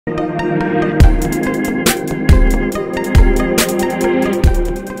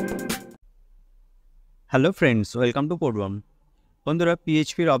Hello friends, welcome to programme. বন্ধুরা,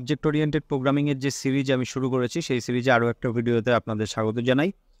 পিএইচপির object oriented প্রোগ্রামিংয়ের যে series আমি শুরু করেছি, সেই সিরিজে আরও একটা ভিডিওতে আপনাদের স্বাগত জানাই।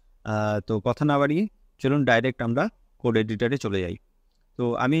 তো কথা না বাড়িয়ে চলুন ডাইরেক্ট আমরা কোড এডিটারে চলে যাই। তো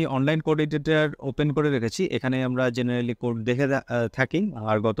আমি অনলাইন কোড এডিটার ওপেন করে রেখেছি। এখানে আমরা জেনারেলি কোড দেখে থাকি,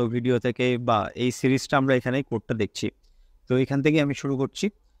 আর গত ভিডিও থেকে বা এই সিরিজটা আমরা এখানেই কোডটা দেখছি। তো এখান থেকে আমি শুরু করছি।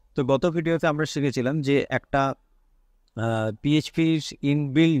 তো গত ভিডিওতে আমরা শিখেছিলাম যে একটা পিএইচপির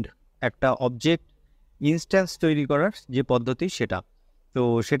ইনবিল্ড একটা অবজেক্ট ইনস্ট্যান্স তৈরি করার যে পদ্ধতি সেটা। তো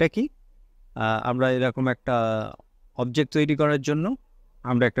সেটা কি, আমরা এরকম একটা অবজেক্ট তৈরি করার জন্য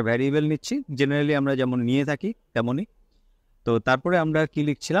আমরা একটা ভ্যারিয়েবল নিচ্ছি, জেনারেলি আমরা যেমন নিয়ে থাকি তেমনই। তো তারপরে আমরা কি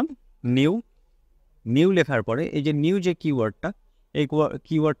লিখছিলাম, নিউ। নিউ লেখার পরে এই যে নিউ যে কিওয়ার্ডটা, এই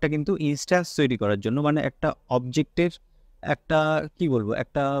কিওয়ার্ডটা কিন্তু ইনস্ট্যান্স তৈরি করার জন্য, মানে একটা অবজেক্টের একটা কি বলবো,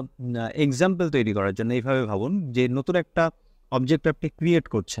 একটা এক্সাম্পল তৈরি করার জন্য। এইভাবে ভাবুন যে নতুন একটা অবজেক্ট আপনি ক্রিয়েট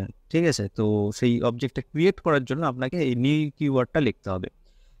করছেন, ঠিক আছে? তো সেই অবজেক্টটা ক্রিয়েট করার জন্য আপনাকে এই নিউ কিওয়ার্ডটা লিখতে হবে।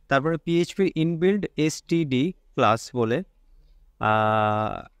 তারপরে পিএইচপি ইনবিল্ড এসটিডি ক্লাস বলে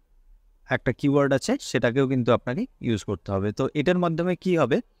একটা কিওয়ার্ড আছে, সেটাকেও কিন্তু আপনাকে ইউজ করতে হবে। তো এটার মাধ্যমে কি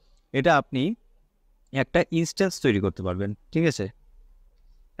হবে, এটা আপনি একটা ইনস্ট্যান্স তৈরি করতে পারবেন, ঠিক আছে?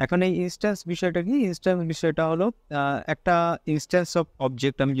 এখন এই ইনস্ট্যান্স বিষয়টা কি? ইনস্ট্যান্স বিষয়টা হলো একটা ইনস্ট্যান্স অফ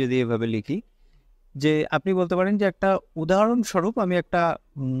অবজেক্ট। আমি যদি এভাবে লিখি, যে আপনি বলতে পারেন যে একটা উদাহরণস্বরূপ আমি একটা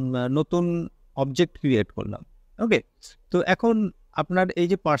নতুন অবজেক্ট ক্রিয়েট করলাম। ওকে, তো এখন আপনার এই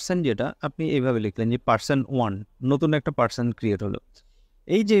যে পার্সন, যেটা আপনি এইভাবে লিখলেন যে পার্সন 1, নতুন একটা পার্সন ক্রিয়েট হলো।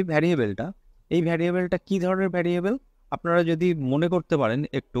 এই যে ভ্যারিয়েবলটা, এই ভ্যারিয়েবলটা কী ধরনের ভ্যারিয়েবল আপনারা যদি মনে করতে পারেন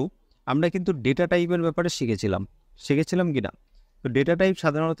একটু, আমরা কিন্তু ডেটা টাইপের ব্যাপারে শিখেছিলাম কি না? তো ডেটা টাইপ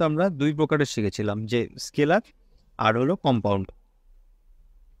সাধারণত আমরা দুই প্রকারের শিখেছিলাম, যে স্কেলার আর হলো কম্পাউন্ড।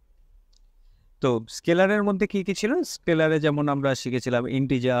 তো স্কেলারের মধ্যে কি কি ছিল? স্কেলারে যেমন আমরা শিখেছিলাম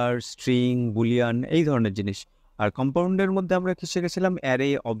ইন্টিজার, স্ট্রিং, বুলিয়ান, এই ধরনের জিনিস। আর কম্পাউন্ডের মধ্যে আমরা কি শিখেছিলাম? Array,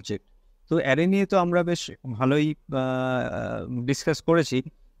 object. তো অ্যারে নিয়ে তো আমরা বেশ ভালোই ডিসকাস করেছি।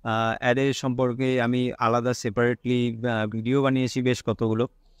 অ্যারে সম্পর্কে আমি আলাদা সেপারেটলি ভিডিও বানিয়েছি বেশ কতগুলো।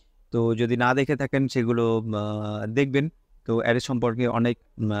 তো যদি না দেখে থাকেন সেগুলো দেখবেন। তো অ্যারে সম্পর্কে অনেক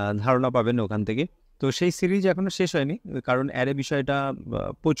ধারণা পাবেন ওখান থেকে। তো সেই সিরিজ এখনও শেষ হয়নি, কারণ অ্যারে বিষয়টা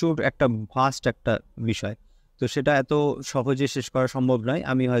প্রচুর একটা ভাস্ট একটা বিষয়। তো সেটা এত সহজে শেষ করা সম্ভব নয়।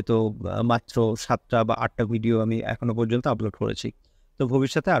 আমি হয়তো মাত্র 7টা বা 8টা ভিডিও আমি এখনও পর্যন্ত আপলোড করেছি। তো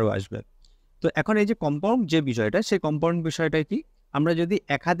ভবিষ্যতে আরও আসবে। তো এখন এই যে কম্পাউন্ড যে বিষয়টা, সেই কম্পাউন্ড বিষয়টা কি? আমরা যদি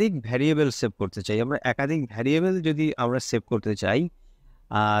একাধিক ভ্যারিয়েবল সেভ করতে চাই, আমরা সেভ করতে চাই,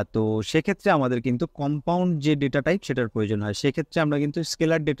 তো সেক্ষেত্রে আমাদের কিন্তু কম্পাউন্ড যে ডেটা টাইপ সেটার প্রয়োজন হয়। সেক্ষেত্রে আমরা কিন্তু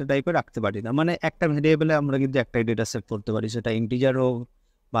স্কেলার ডেটা টাইপে রাখতে পারি না। মানে একটা ভ্যারিয়েবলে আমরা কিন্তু একটাই ডেটা সেভ করতে পারি, সেটা ইন্টিজার হোক,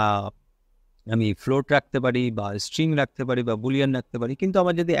 বা আমি ফ্লোট রাখতে পারি, বা স্ট্রিং রাখতে পারি, বা বুলিয়ান রাখতে পারি। কিন্তু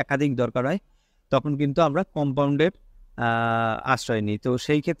আমার যদি একাধিক দরকার হয়, তখন কিন্তু আমরা কম্পাউন্ডের আশ্রয় নিই। তো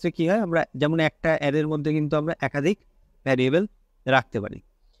সেই ক্ষেত্রে কি হয়, আমরা যেমন একটা অ্যারের মধ্যে কিন্তু আমরা একাধিক ভ্যারিয়েবল রাখতে পারি,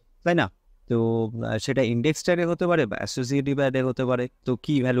 তাই না? তো সেটা ইন্ডেক্সড অ্যারে হতে পারে বা অ্যাসোসিয়েটিভ অ্যারে হতে পারে। তো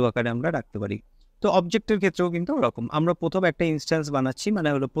কি ভ্যালু আকারে আমরা রাখতে পারি। তো অবজেক্টের ক্ষেত্রেও কিন্তু ওরকম, আমরা প্রথম একটা ইনস্ট্যান্স বানাচ্ছি, মানে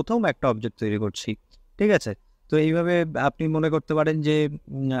হলো প্রথম একটা অবজেক্ট তৈরি করছি, ঠিক আছে? তো এইভাবে আপনি মনে করতে পারেন যে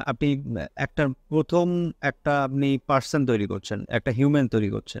আপনি আপনি পার্সন তৈরি করছেন, একটা হিউম্যান তৈরি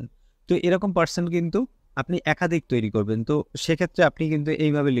করছেন। তো এরকম পার্সন কিন্তু আপনি একাধিক তৈরি করবেন। তো সেক্ষেত্রে আপনি কিন্তু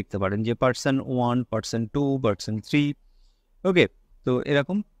এইভাবে লিখতে পারেন যে পার্সন 1, পার্সন 2, পার্সন 3। ওকে, তো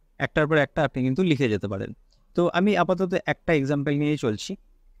এরকম একটার পর একটা আপনি কিন্তু লিখে যেতে পারেন। তো আমি আপাতত একটা এক্সাম্পল নিয়েই চলছি।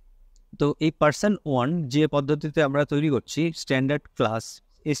 তো এই পার্সন 1 যে পদ্ধতিতে আমরা তৈরি করছি, স্ট্যান্ডার্ড ক্লাস,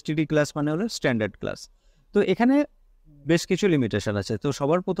 এসটিডি ক্লাস মানে হলো স্ট্যান্ডার্ড ক্লাস। তো এখানে বেশ কিছু লিমিটেশন আছে। তো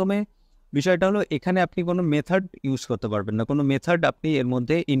সবার প্রথমে বিষয়টা হলো, এখানে আপনি কোনো মেথড ইউজ করতে পারবেন না, কোনো মেথড আপনি এর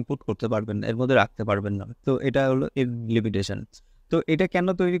মধ্যে ইনপুট করতে পারবেন না, এর মধ্যে রাখতে পারবেন না। তো এটা হলো এর লিমিটেশন। তো এটা কেন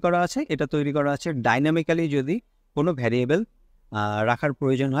তৈরি করা আছে? এটা তৈরি করা আছে ডাইনামিক্যালি, যদি কোনো ভ্যারিয়েবল রাখার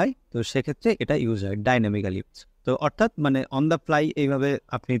প্রয়োজন হয়, তো সেক্ষেত্রে এটা ইউজ হয় ডাইনামিক্যালি। তো অর্থাৎ মানে অন দ্য ফ্লাই এইভাবে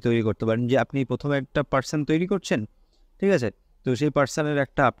আপনি তৈরি করতে পারেন, যে আপনি প্রথমে একটা পার্সন তৈরি করছেন, ঠিক আছে? তো সেই পার্সনের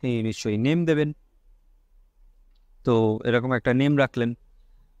একটা আপনি নিশ্চয়ই নেম দেবেন। তো এরকম একটা নেম রাখলেন।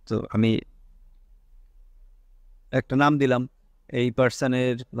 তো আমি একটা নাম দিলাম এই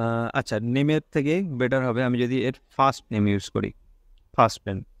পার্সনের। আচ্ছা, নেমের থেকে বেটার হবে আমি যদি এর ফার্স্ট নেম ইউজ করি। ফার্স্ট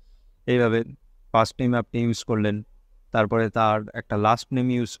নেম, এইভাবে ফার্স্ট নেম আপনি ইউজ করলেন। তারপরে তার একটা লাস্ট নেম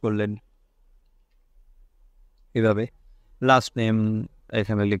ইউজ করলেন, এভাবে লাস্ট নেম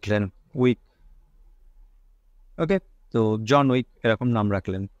এখানে লিখলেন উইক। ওকে, তো জন উইক এরকম নাম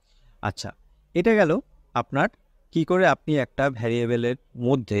রাখলেন। আচ্ছা, এটা গেল আপনার কি করে আপনি একটা ভ্যারিয়েবলের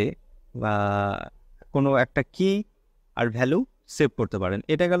মধ্যে কোনো একটা কি আর ভ্যালু সেভ করতে পারেন।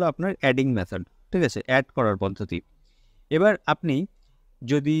 এটা গেল আপনার অ্যাডিং মেথড। ঠিক আছে, অ্যাড করার পদ্ধতি। এবার আপনি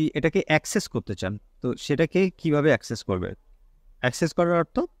যদি এটাকে অ্যাক্সেস করতে চান, তো সেটাকে কিভাবে অ্যাক্সেস করবেন? অ্যাক্সেস করার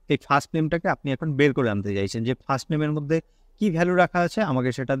অর্থ এই ফার্স্ট নেমটাকে আপনি এখন বের করে আনতে চাইছেন, যে ফার্স্ট নেমের মধ্যে কি ভ্যালু রাখা আছে আমাকে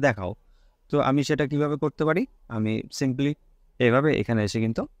সেটা দেখাও। তো আমি সেটা কিভাবে করতে পারি? আমি সিম্পলি এভাবে এখানে এসে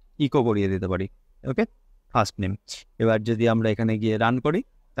কিন্তু ইকো করিয়ে দিতে পারি, ওকে, ফার্স্ট নেম। এবার যদি আমরা এখানে গিয়ে রান করি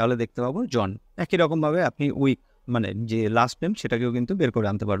তাহলে দেখতে পাবো জন। একই রকমভাবে আপনি উইক মানে যে লাস্ট নেম সেটাকেও কিন্তু বের করে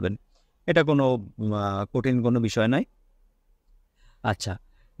আনতে পারবেন। এটা কোনো কঠিন কোনো বিষয় নয়। আচ্ছা,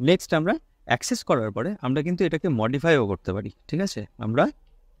 নেক্সট আমরা অ্যাক্সেস করার পরে আমরা কিন্তু এটাকে মডিফাইও করতে পারি, ঠিক আছে, আমরা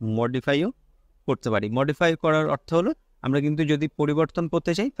মডিফাইও করতে পারি। মডিফাই করার অর্থ হলো আমরা কিন্তু যদি পরিবর্তন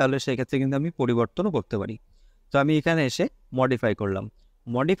করতে চাই তাহলে সেক্ষেত্রে কিন্তু আমি পরিবর্তনও করতে পারি। তো আমি এখানে এসে মডিফাই করলাম,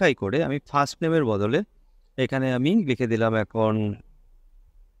 মডিফাই করে আমি ফার্স্ট নেমের বদলে এখানে আমি লিখে দিলাম এখন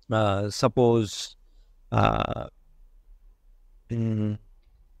সাপোজ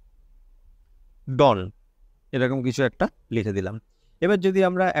ডন, এরকম কিছু একটা লিখে দিলাম। এবার যদি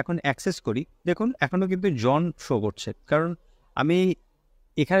আমরা এখন অ্যাক্সেস করি, দেখুন এখনও কিন্তু জন শো করছে, কারণ আমি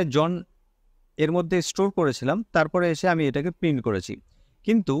এখানে জন এর মধ্যে স্টোর করেছিলাম, তারপরে এসে আমি এটাকে প্রিন্ট করেছি।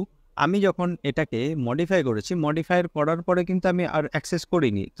 কিন্তু আমি যখন এটাকে মডিফাই করেছি, মডিফাই করার পরে কিন্তু আমি আর অ্যাক্সেস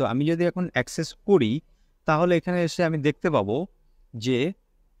করিনি। তো আমি যদি এখন অ্যাক্সেস করি তাহলে এখানে এসে আমি দেখতে পাবো যে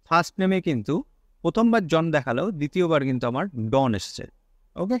ফার্স্ট নেমে কিন্তু প্রথমবার জন দেখালেও দ্বিতীয়বার কিন্তু আমার ডন এসছে,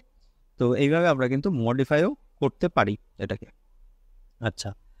 ওকে। তো এইভাবে আমরা কিন্তু মডিফাইও করতে পারি এটাকে। আচ্ছা,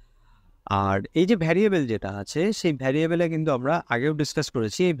 আর এই যে ভ্যারিয়েবল যেটা আছে সেই ভ্যারিয়েবলে কিন্তু আমরা আগেও ডিসকাস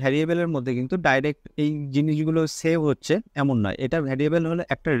করেছি, এই ভ্যারিয়েবলের মধ্যে কিন্তু ডাইরেক্ট এই জিনিসগুলো সেভ হচ্ছে এমন নয়। এটা ভ্যারিয়েবল হলো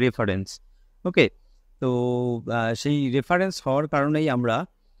একটা রেফারেন্স, ওকে। তো সেই রেফারেন্স হওয়ার কারণেই আমরা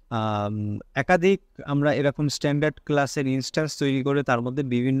একাধিক আমরা এরকম স্ট্যান্ডার্ড ক্লাসের ইনস্ট্যান্স তৈরি করে তার মধ্যে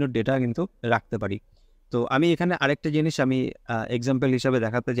বিভিন্ন ডেটা কিন্তু রাখতে পারি। তো আমি এখানে আরেকটা জিনিস আমি এক্সাম্পল হিসাবে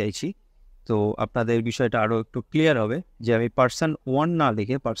দেখাতে চাইছি, তো আপনাদের বিষয়টা আরও একটু ক্লিয়ার হবে, যে আমি person1 না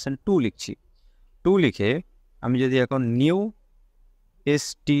লিখে person2 লিখছি। 2 লিখে আমি যদি এখন নিউ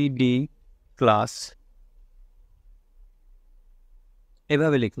std ক্লাস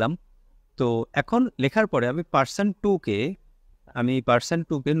এভাবে লিখলাম, তো এখন লেখার পরে আমি person2কে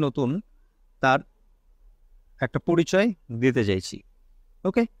নতুন তার একটা পরিচয় দিতে চাইছি,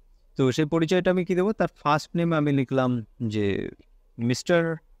 ওকে। তো সেই পরিচয়টা আমি কি দেবো? তার ফার্স্ট নেম আমি লিখলাম যে মিস্টার,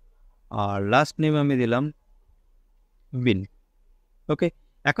 আর লাস্ট নেম আমি দিলাম বিন, ওকে।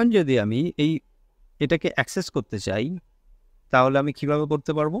 এখন যদি আমি এটাকে অ্যাক্সেস করতে চাই তাহলে আমি কিভাবে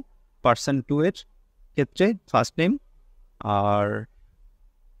করতে পারবো? person2 এর ক্ষেত্রে ফার্স্ট নেম, আর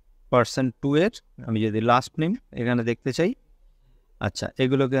person2 এর আমি যদি লাস্ট নেম এখানে দেখতে চাই, আচ্ছা,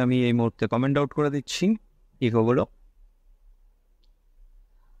 এগুলোকে আমি এই মুহূর্তে কমেন্ট আউট করে দিচ্ছি ইকোগুলো।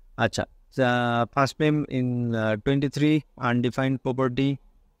 আচ্ছা, first name in 23 undefined property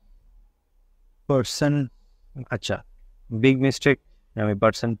person, আচ্ছা বিগ মিস্টেক, আমি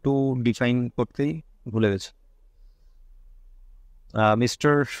person2 ডিফাইন করতেই ভুলে গেছি।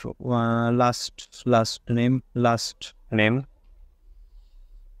 মিস্টার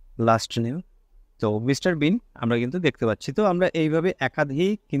লাস্ট নেম, তো মিস্টার বিন আমরা কিন্তু দেখতে পাচ্ছি। তো আমরা এইভাবে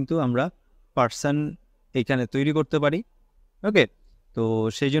একাধিক কিন্তু আমরা পার্সন এইখানে তৈরি করতে পারি, ওকে। তো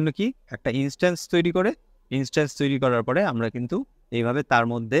সেই জন্য কি একটা ইনস্ট্যান্স তৈরি করার পরে আমরা কিন্তু এইভাবে তার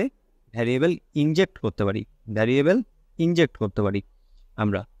মধ্যে ভ্যারিয়েবল ইনজেক্ট করতে পারি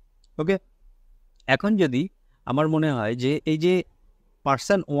আমরা, ওকে। এখন যদি আমার মনে হয় যে এই যে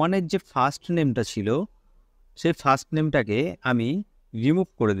person1 যে ফার্স্ট নেমটা ছিল সেই ফার্স্ট নেমটাকে আমি রিমুভ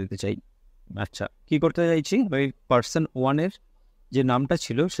করে দিতে চাই। আচ্ছা, কি করতে চাইছি? ওই person1 যে নামটা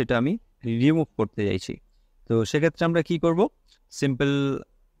ছিল সেটা আমি রিমুভ করতে চাইছি। তো সেক্ষেত্রে আমরা কি করব? সিম্পল,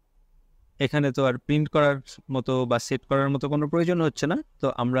 এখানে তো আর প্রিন্ট করার মতো বা সেট করার মতো কোনো প্রয়োজন হচ্ছে না। তো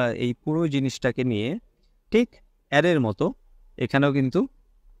আমরা এই পুরো জিনিসটাকে নিয়ে ঠিক অ্যারের মতো এখানেও কিন্তু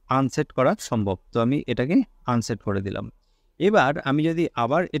আনসেট করা সম্ভব। তো আমি এটাকে আনসেট করে দিলাম। এবার আমি যদি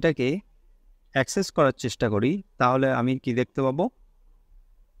আবার এটাকে অ্যাক্সেস করার চেষ্টা করি তাহলে আমি কি দেখতে পাবো?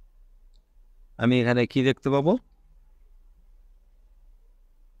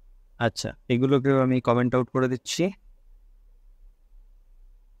 আচ্ছা, এগুলোকেও আমি কমেন্ট আউট করে দিচ্ছি।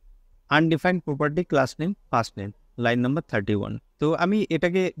 Undefined property class name first name line number 31। তো আমি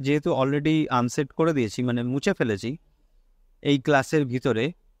এটাকে যেহেতু অলরেডি আনসেট করে দিয়েছি, মানে মুছে ফেলেছি, এই ক্লাসের ভিতরে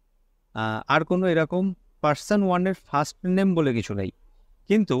আর কোনো এরকম person1 ফার্স্ট নেম বলে কিছু নেই।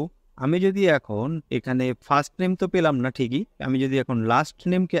 কিন্তু আমি যদি এখন এখানে ফার্স্ট নেম তো পেলাম না ঠিকই, আমি যদি এখন লাস্ট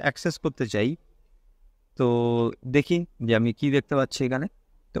নেমকে অ্যাক্সেস করতে চাই তো দেখি যে আমি কি দেখতে পাচ্ছি এখানে।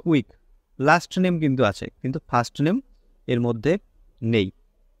 তো উইক লাস্ট নেম কিন্তু আছে, কিন্তু ফার্স্ট নেম এর মধ্যে নেই।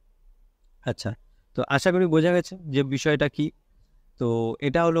 আচ্ছা, তো আশা করি বোঝা গেছে যে বিষয়টা কি। তো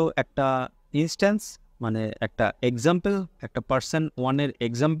এটা হলো একটা ইনস্ট্যান্স মানে একটা এক্সাম্পল, একটা পার্সন ওয়ানের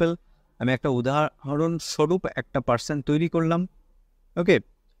এক্সাম্পল, আমি একটা উদাহরণ স্বরূপ একটা পার্সন তৈরি করলাম। ওকে,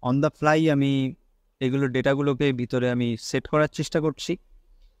 অন দ্য ফ্লাই আমি এগুলো ডেটাগুলোকে ভিতরে আমি সেট করার চেষ্টা করছি,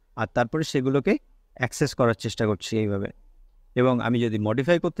 আর তারপরে সেগুলোকে অ্যাক্সেস করার চেষ্টা করছি এইভাবে। এবং আমি যদি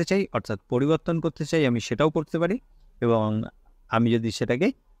মডিফাই করতে চাই, অর্থাৎ পরিবর্তন করতে চাই, আমি সেটাও করতে পারি। এবং আমি যদি সেটাকে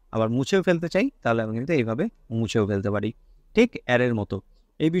আবার মুছেও ফেলতে চাই, তাহলে আমি কিন্তু এইভাবে মুছেও ফেলতে পারি, ঠিক অ্যারের মতো।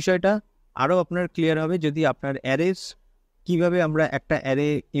 এই বিষয়টা আরও আপনার ক্লিয়ার হবে যদি আপনার অ্যারেস কীভাবে আমরা একটা অ্যারে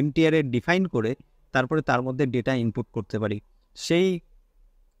এমটি অ্যারে ডিফাইন করে তারপরে তার মধ্যে ডেটা ইনপুট করতে পারি, সেই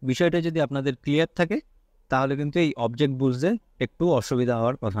বিষয়টা যদি আপনাদের ক্লিয়ার থাকে, তাহলে কিন্তু এই অবজেক্ট বুঝতে একটু অসুবিধা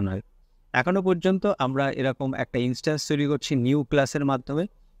হওয়ার কথা নয়। এখনও পর্যন্ত আমরা এরকম একটা ইনস্ট্যান্স তৈরি করছি নিউ ক্লাসের মাধ্যমে,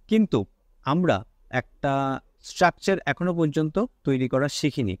 কিন্তু আমরা একটা স্ট্রাকচার এখনও পর্যন্ত তৈরি করা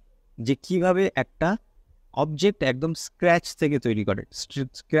শিখিনি, যে কিভাবে একটা অবজেক্ট একদম স্ক্র্যাচ থেকে তৈরি করে।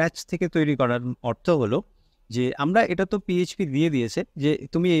 স্ক্র্যাচ থেকে তৈরি করার অর্থ হলো যে আমরা এটা তো পিএইচপি দিয়ে দিয়েছে যে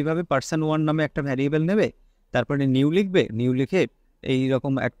তুমি এইভাবে পার্সন ওয়ান নামে একটা ভ্যারিয়েবল নেবে, তারপরে নিউ লিখবে, নিউ লিখে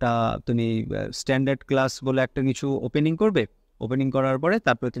এইরকম একটা তুমি স্ট্যান্ডার্ড ক্লাস বলে একটা কিছু ওপেনিং করবে, ওপেনিং করার পরে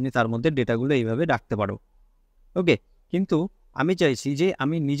তারপরে তুমি তার মধ্যে ডেটাগুলো এইভাবে রাখতে পারো। ওকে, কিন্তু আমি চাইছি যে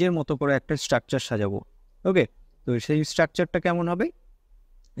আমি নিজের মতো করে একটা স্ট্রাকচার সাজাবো। ওকে, তো সেই স্ট্রাকচারটা কেমন হবে?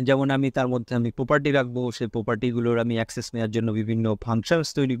 যেমন আমি তার মধ্যে আমি প্রপার্টি রাখবো, সেই প্রপার্টিগুলোর আমি অ্যাক্সেস নেওয়ার জন্য বিভিন্ন ফাংশনস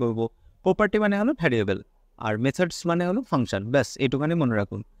তৈরি করব। প্রপার্টি মানে হলো ভ্যারিয়েবল, আর মেথডস মানে হলো ফাংশন, ব্যাস এটুখানি মনে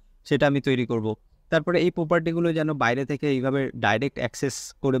রাখুন। সেটা আমি তৈরি করব। তারপরে এই প্রপার্টিগুলো যেন বাইরে থেকে এইভাবে ডাইরেক্ট অ্যাক্সেস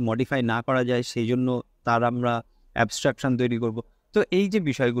করে মডিফাই না করা যায়, সেই জন্য তার আমরা অ্যাবস্ট্রাকশন তৈরি করব। তো এই যে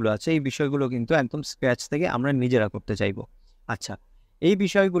বিষয়গুলো আছে, এই বিষয়গুলো কিন্তু একদম স্ক্র্যাচ থেকে আমরা নিজেরা করতে চাইব। আচ্ছা, এই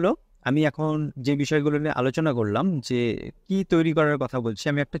বিষয়গুলো আমি এখন যে বিষয়গুলো নিয়ে আলোচনা করলাম, যে কি তৈরি করার কথা বলছি,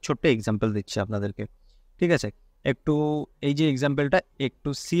 আমি একটা ছোট্ট এক্সাম্পল দিচ্ছি আপনাদেরকে, ঠিক আছে? একটু এই যে এক্সাম্পলটা একটু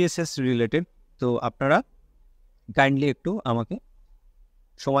সিএসএস রিলেটেড, তো আপনারা কাইন্ডলি একটু আমাকে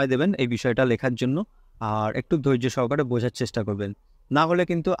সময় দেবেন এই বিষয়টা লেখার জন্য, আর একটু ধৈর্য সহকারে বোঝার চেষ্টা করবেন। না হলে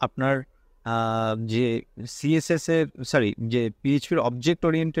কিন্তু আপনার যে সিএসএস এর যে পিএইচপির অবজেক্ট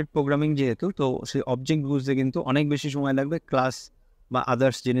ওরিয়েন্টেড প্রোগ্রামিং যেহেতু, তো সেই অবজেক্ট বুঝতে কিন্তু অনেক বেশি সময় লাগবে, ক্লাস বা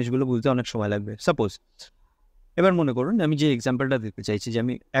আদার্স জিনিসগুলো বুঝতে অনেক সময় লাগবে। সাপোজ এবার মনে করুন আমি যে এক্সাম্পলটা দিতে চাইছি, যে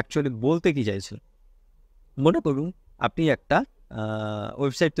আমি অ্যাকচুয়ালি বলতে কি চাইছি, মনে করুন আপনি একটা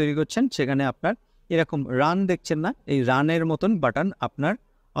ওয়েবসাইট তৈরি করছেন, সেখানে আপনার এরকম রান দেখছেন না, এই রানের মতন বাটন আপনার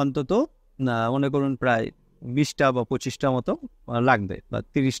অন্তত মনে করুন প্রায় 20টা বা 25টা মতো লাগবে, বা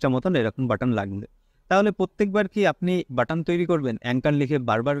 30টা মতন এরকম বাটন লাগবে। তাহলে প্রত্যেকবার কি আপনি বাটন তৈরি করবেন অ্যাঙ্কার লিখে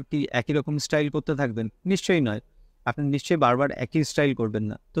বারবার কি একই রকম স্টাইল করতে থাকবেন? নিশ্চয়ই নয়, আপনি নিশ্চয়ই বারবার একই স্টাইল করবেন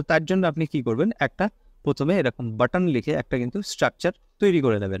না। তো তার জন্য আপনি কি করবেন, একটা প্রথমে এরকম বাটন লিখে একটা কিন্তু স্ট্রাকচার তৈরি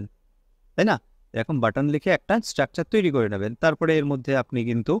করে নেবেন, তাই না? এরকম বাটন লিখে একটা স্ট্রাকচার তৈরি করে নেবেন, তারপরে এর মধ্যে আপনি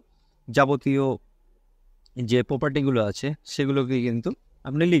কিন্তু যাবতীয় যে প্রপার্টিগুলো আছে সেগুলোকে কিন্তু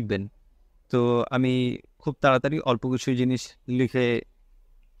আপনি লিখবেন। তো আমি খুব তাড়াতাড়ি অল্প কিছু জিনিস লিখে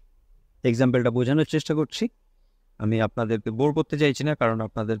এক্সাম্পলটা বোঝানোর চেষ্টা করছি। আমি আপনাদেরকে বোর করতে চাইছি না, কারণ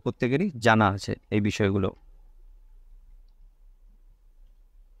আপনাদের প্রত্যেকেরই জানা আছে এই বিষয়গুলো।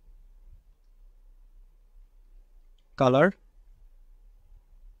 কালার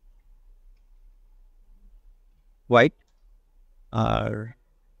হোয়াইট, আর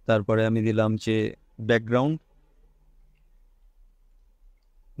তারপরে আমি দিলাম যে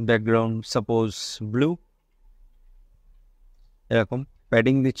ব্যাকগ্রাউন্ড সাপোজ ব্লু, এরকম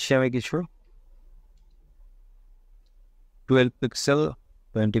প্যাডিং দিচ্ছি আমি কিছু 12 পিক্সেল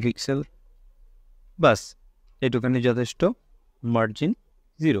 20 পিক্সেল, বাস এটুখানি যথেষ্ট। মার্জিন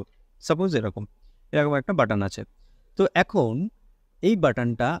 0, সাপোজ এরকম একটা বাটন আছে। তো এখন এই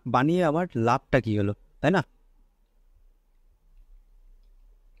বাটনটা বানিয়ে আমার লাভটা কি হলো, তাই না?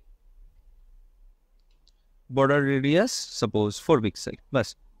 Border radius suppose 4 pixel, bus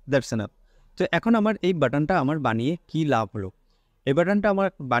that's enough. তো এখন আমার এই বাটনটা আমার বানিয়ে কি লাভ হলো? এই বাটনটা আমার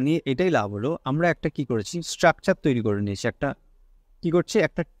বানিয়ে এটাই লাভ হলো, আমরা একটা কি করেছি, স্ট্রাকচার তৈরি করে নিয়েছি, একটা কি করছি,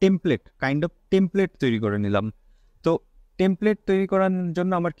 একটা টেমপ্লেট টেমপ্লেট তৈরি করে নিলাম। তো টেমপ্লেট তৈরি করার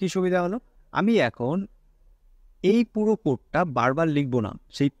জন্য আমার কি সুবিধা হলো, আমি এখন এই পুরো কোডটা বারবার লিখবো না।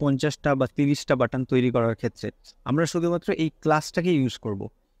 সেই 50টা বা 30টা বাটন তৈরি করার ক্ষেত্রে আমরা শুধুমাত্র এই ক্লাসটাকে ইউজ করব।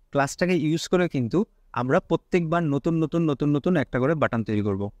 ক্লাসটাকে ইউজ করে কিন্তু আমরা প্রত্যেকবার নতুন নতুন নতুন নতুন একটা করে বাটন তৈরি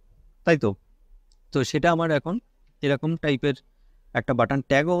করব, তাই তো? তো সেটা আমার এখন এরকম টাইপের একটা বাটন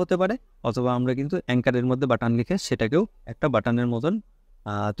ট্যাগও হতে পারে, অথবা আমরা কিন্তু অ্যাঙ্কারের মধ্যে বাটন লিখে সেটাকেও একটা বাটনের মতন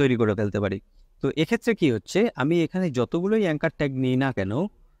তৈরি করে ফেলতে পারি। তো এক্ষেত্রে কি হচ্ছে, আমি এখানে যতগুলোই অ্যাঙ্কার ট্যাগ নিই না কেন,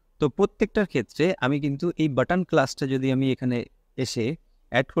 তো প্রত্যেকটার ক্ষেত্রে আমি কিন্তু এই বাটন ক্লাসটা যদি আমি এখানে এসে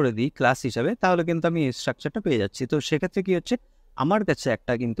অ্যাড করে দিই ক্লাস হিসাবে, তাহলে কিন্তু আমি এই স্ট্রাকচারটা পেয়ে যাচ্ছি। তো সেক্ষেত্রে কি হচ্ছে, আমার কাছে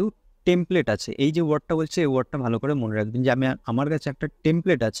একটা কিন্তু টেমপ্লেট আছে, এই যে ওয়ার্ডটা বলছে এই ওয়ার্ডটা ভালো করে মনে রাখবেন যে আমার কাছে একটা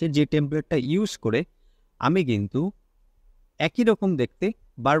টেমপ্লেট আছে, যে টেমপ্লেটটা ইউজ করে আমি কিন্তু একই রকম দেখতে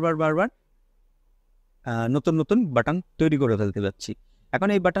বারবার নতুন নতুন বাটন তৈরি করে ফেলতে যাচ্ছি। এখন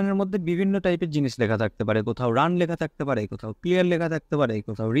এই বাটনের মধ্যে বিভিন্ন টাইপের জিনিস লেখা থাকতে পারে, কোথাও রান লেখা থাকতে পারে, কোথাও ক্লিয়ার লেখা থাকতে পারে,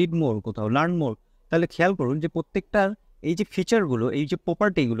 কোথাও রিড মোর, কোথাও লার্ন মোর। তাহলে খেয়াল করুন যে প্রত্যেকটার এই যে ফিচারগুলো, এই যে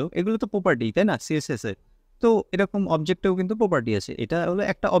প্রপার্টিগুলো, এগুলো তো প্রপার্টি, তাই না, সিএসএস এর। তো এরকম অবজেক্টেও কিন্তু প্রপার্টি আছে। এটা হলো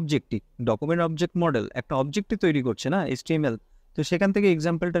একটা অবজেক্টিভ ডকুমেন্ট অবজেক্ট মডেল, একটা অবজেক্টই তৈরি করছে না HTML। তো সেখান থেকে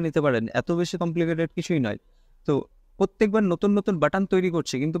এক্সাম্পলটা নিতে পারেন, এত বেশি কমপ্লিকেটেড কিছুই নয়। তো প্রত্যেকবার নতুন নতুন বাটন তৈরি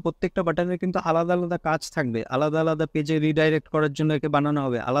করছে, কিন্তু প্রত্যেকটা বাটনের কিন্তু আলাদা আলাদা কাজ থাকবে, আলাদা আলাদা পেজে রিডাইরেক্ট করার জন্য একে বানানো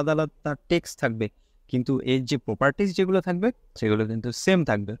হবে, আলাদা আলাদা টেক্সট থাকবে, কিন্তু এর যে প্রপার্টিজ যেগুলো থাকবে সেগুলো কিন্তু সেম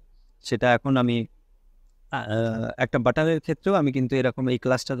থাকবে। সেটা এখন আমি একটা বাটনের ক্ষেত্রেও আমি কিন্তু এরকম এই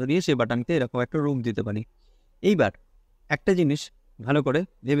ক্লাসটা ধরিয়ে সেই বাটনকে এরকম একটা রূপ দিতে পারি। এইবার একটা জিনিস ভালো করে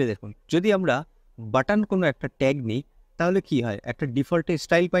ভেবে দেখুন, যদি আমরা বাটন কোনো একটা ট্যাগ নিই তাহলে কি হয়, একটা ডিফল্টে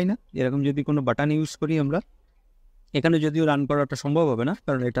স্টাইল পাই না? এরকম যদি কোনো বাটন ইউজ করি আমরা, এখানে যদিও রান করাটা সম্ভব হবে না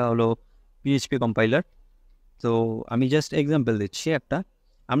কারণ এটা হলো PHP কম্পাইলার। তো আমি জাস্ট এক্সাম্পল দিচ্ছি একটা।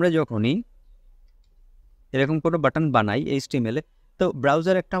 আমরা যখনই এরকম কোনো বাটন বানাই HTML এ, তো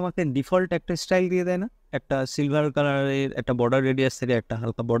ব্রাউজার একটা আমাকে ডিফল্ট একটা স্টাইল দিয়ে দেয় না? একটা সিলভার কালারের একটা বর্ডার রেডিয়াস থেকে একটা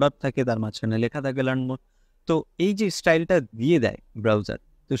হালকা বর্ডার থাকে, তার মাঝখানে লেখা থাকে লার্ন মোর। তো এই যে স্টাইলটা দিয়ে দেয় ব্রাউজার,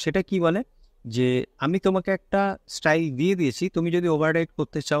 তো সেটা কি বলে যে আমি তোমাকে একটা স্টাইল দিয়ে দিয়েছি, তুমি যদি ওভাররাইট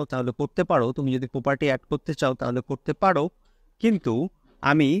করতে চাও তাহলে করতে পারো, তুমি যদি প্রপার্টি অ্যাড করতে চাও তাহলে করতে পারো, কিন্তু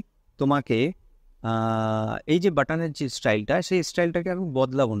আমি তোমাকে এই যে বাটনের যে স্টাইলটা, সেই স্টাইলটাকে আমি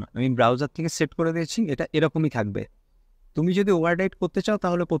বদলাবো না, আমি ব্রাউজার থেকে সেট করে দিয়েছি, এটা এরকমই থাকবে। তুমি যদি ওভাররাইট করতে চাও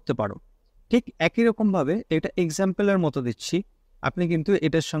তাহলে করতে পারো। ঠিক একই রকমভাবে এটা এক্সাম্পলের মতো দিচ্ছি, আপনি কিন্তু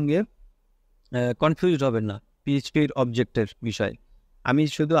এটার সঙ্গে কনফিউজড হবেন না PHPর অবজেক্টের বিষয়ে। আমি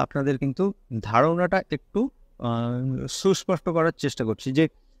শুধু আপনাদের কিন্তু ধারণাটা একটু সুস্পষ্ট করার চেষ্টা করছি যে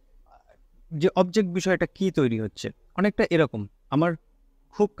যে অবজেক্ট বিষয়টা কি তৈরি হচ্ছে। অনেকটা এরকম আমার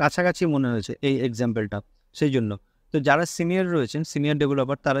খুব কাছাকাছি মনে হয়েছে এই এক্সাম্পলটা, সেই জন্য। তো যারা সিনিয়র রয়েছেন, সিনিয়র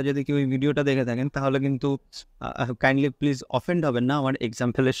ডেভেলপার, তারা যদি কেউ এই ভিডিওটা দেখে থাকেন তাহলে কিন্তু কাইন্ডলি প্লিজ অফেন্ড হবেন না আমার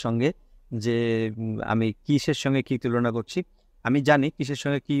এক্সাম্পলের সঙ্গে, যে আমি কিসের সঙ্গে কী তুলনা করছি। আমি জানি কিসের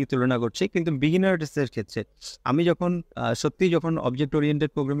সঙ্গে কী তুলনা করছি, কিন্তু বিগিনার্সদের ক্ষেত্রে আমি যখন সত্যিই যখন অবজেক্ট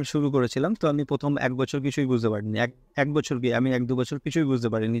ওরিয়েন্টেড প্রোগ্রামিং শুরু করেছিলাম, তো আমি প্রথম 1 বছর কিছুই বুঝতে পারিনি। এক বছর কি, আমি 1-2 বছর কিছুই বুঝতে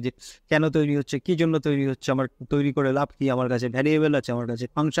পারিনি যে কেন তৈরি হচ্ছে, কী জন্য তৈরি হচ্ছে, আমার তৈরি করে লাভ কী, আমার কাছে ভ্যারিয়েবল আছে, আমার কাছে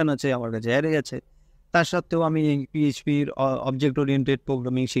ফাংশন আছে, আমার কাছে অ্যারে আছে। তার সত্ত্বেও আমি PHPর অবজেক্ট ওরিয়েন্টেড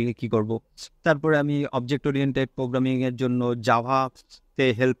প্রোগ্রামিং শিখে কী করব? তারপরে আমি অবজেক্ট ওরিয়েন্টেড প্রোগ্রামিংয়ের জন্য জাভাতে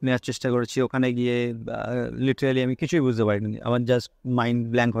হেল্প নেওয়ার চেষ্টা করেছি, ওখানে গিয়ে লিটারালি আমি কিছুই বুঝতে পারিনি, আমার জাস্ট মাইন্ড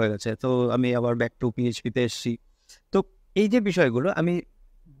ব্ল্যাঙ্ক হয়ে গেছে। তো আমি আবার ব্যাক টু PHPতে এসেছি। তো এই যে বিষয়গুলো আমি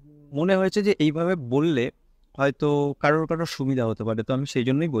মনে হয়েছে যে এইভাবে বললে হয়তো কারোর সুবিধা হতে পারে, তো আমি সেই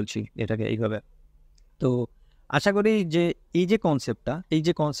জন্যই বলছি এটাকে এইভাবে। তো আশা করি যে এই যে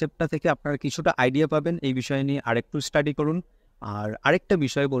কনসেপ্টটা থেকে আপনারা কিছুটা আইডিয়া পাবেন এই বিষয় নিয়ে। আরেকটু স্টাডি করুন। আর আরেকটা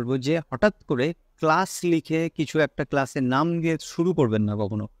বিষয় বলবো যে হঠাৎ করে ক্লাস লিখে কিছু একটা ক্লাসের নাম দিয়ে শুরু করবেন না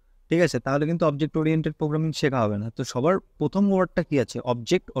কখনো, ঠিক আছে? তাহলে কিন্তু অবজেক্ট ওরিয়েন্টেড প্রোগ্রামিং শেখা হবে না। তো সবার প্রথম ওয়ার্ডটা কি আছে?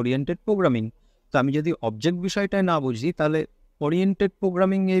 Object oriented programming. তো আমি যদি অবজেক্ট বিষয়টাই না বুঝি তাহলে ওরিয়েন্টেড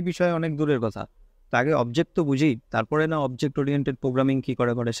প্রোগ্রামিং এই বিষয়ে অনেক দূরের কথা। তো আগে অবজেক্ট তো বুঝি, তারপরে না অবজেক্ট ওরিয়েন্টেড প্রোগ্রামিং কী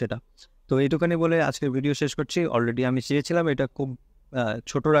করে সেটা। তো এইটুখানি বলে আজকের ভিডিও শেষ করছি। অলরেডি আমি চেয়েছিলাম এটা খুব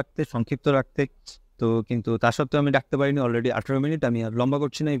ছোট রাখতে, সংক্ষিপ্ত রাখতে, তো কিন্তু তা সত্ত্বেও আমি রাখতে পারিনি। অলরেডি 18 মিনিট, আমি আর লম্বা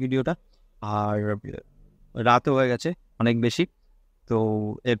করছি না এই ভিডিওটা। আর রাতও হয়ে গেছে অনেক বেশি। তো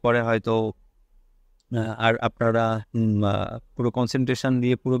এরপরে হয়তো আর আপনারা পুরো কনসেন্ট্রেশন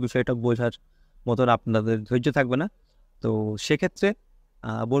দিয়ে পুরো বিষয়টা বোঝার মতন আপনাদের ধৈর্য থাকবে না। তো সেক্ষেত্রে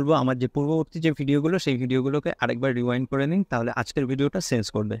বলবো আমার যে পূর্ববর্তী যে ভিডিওগুলো, সেই ভিডিওগুলোকে আরেকবার রিওয়াইন্ড করে নিন, তাহলে আজকের ভিডিওটা সেন্স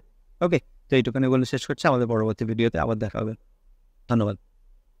করবে। ওকে, তো এইটুখানি বলে শেষ করছি। আমাদের পরবর্তী ভিডিওতে আবার দেখা হবে। ধন্যবাদ।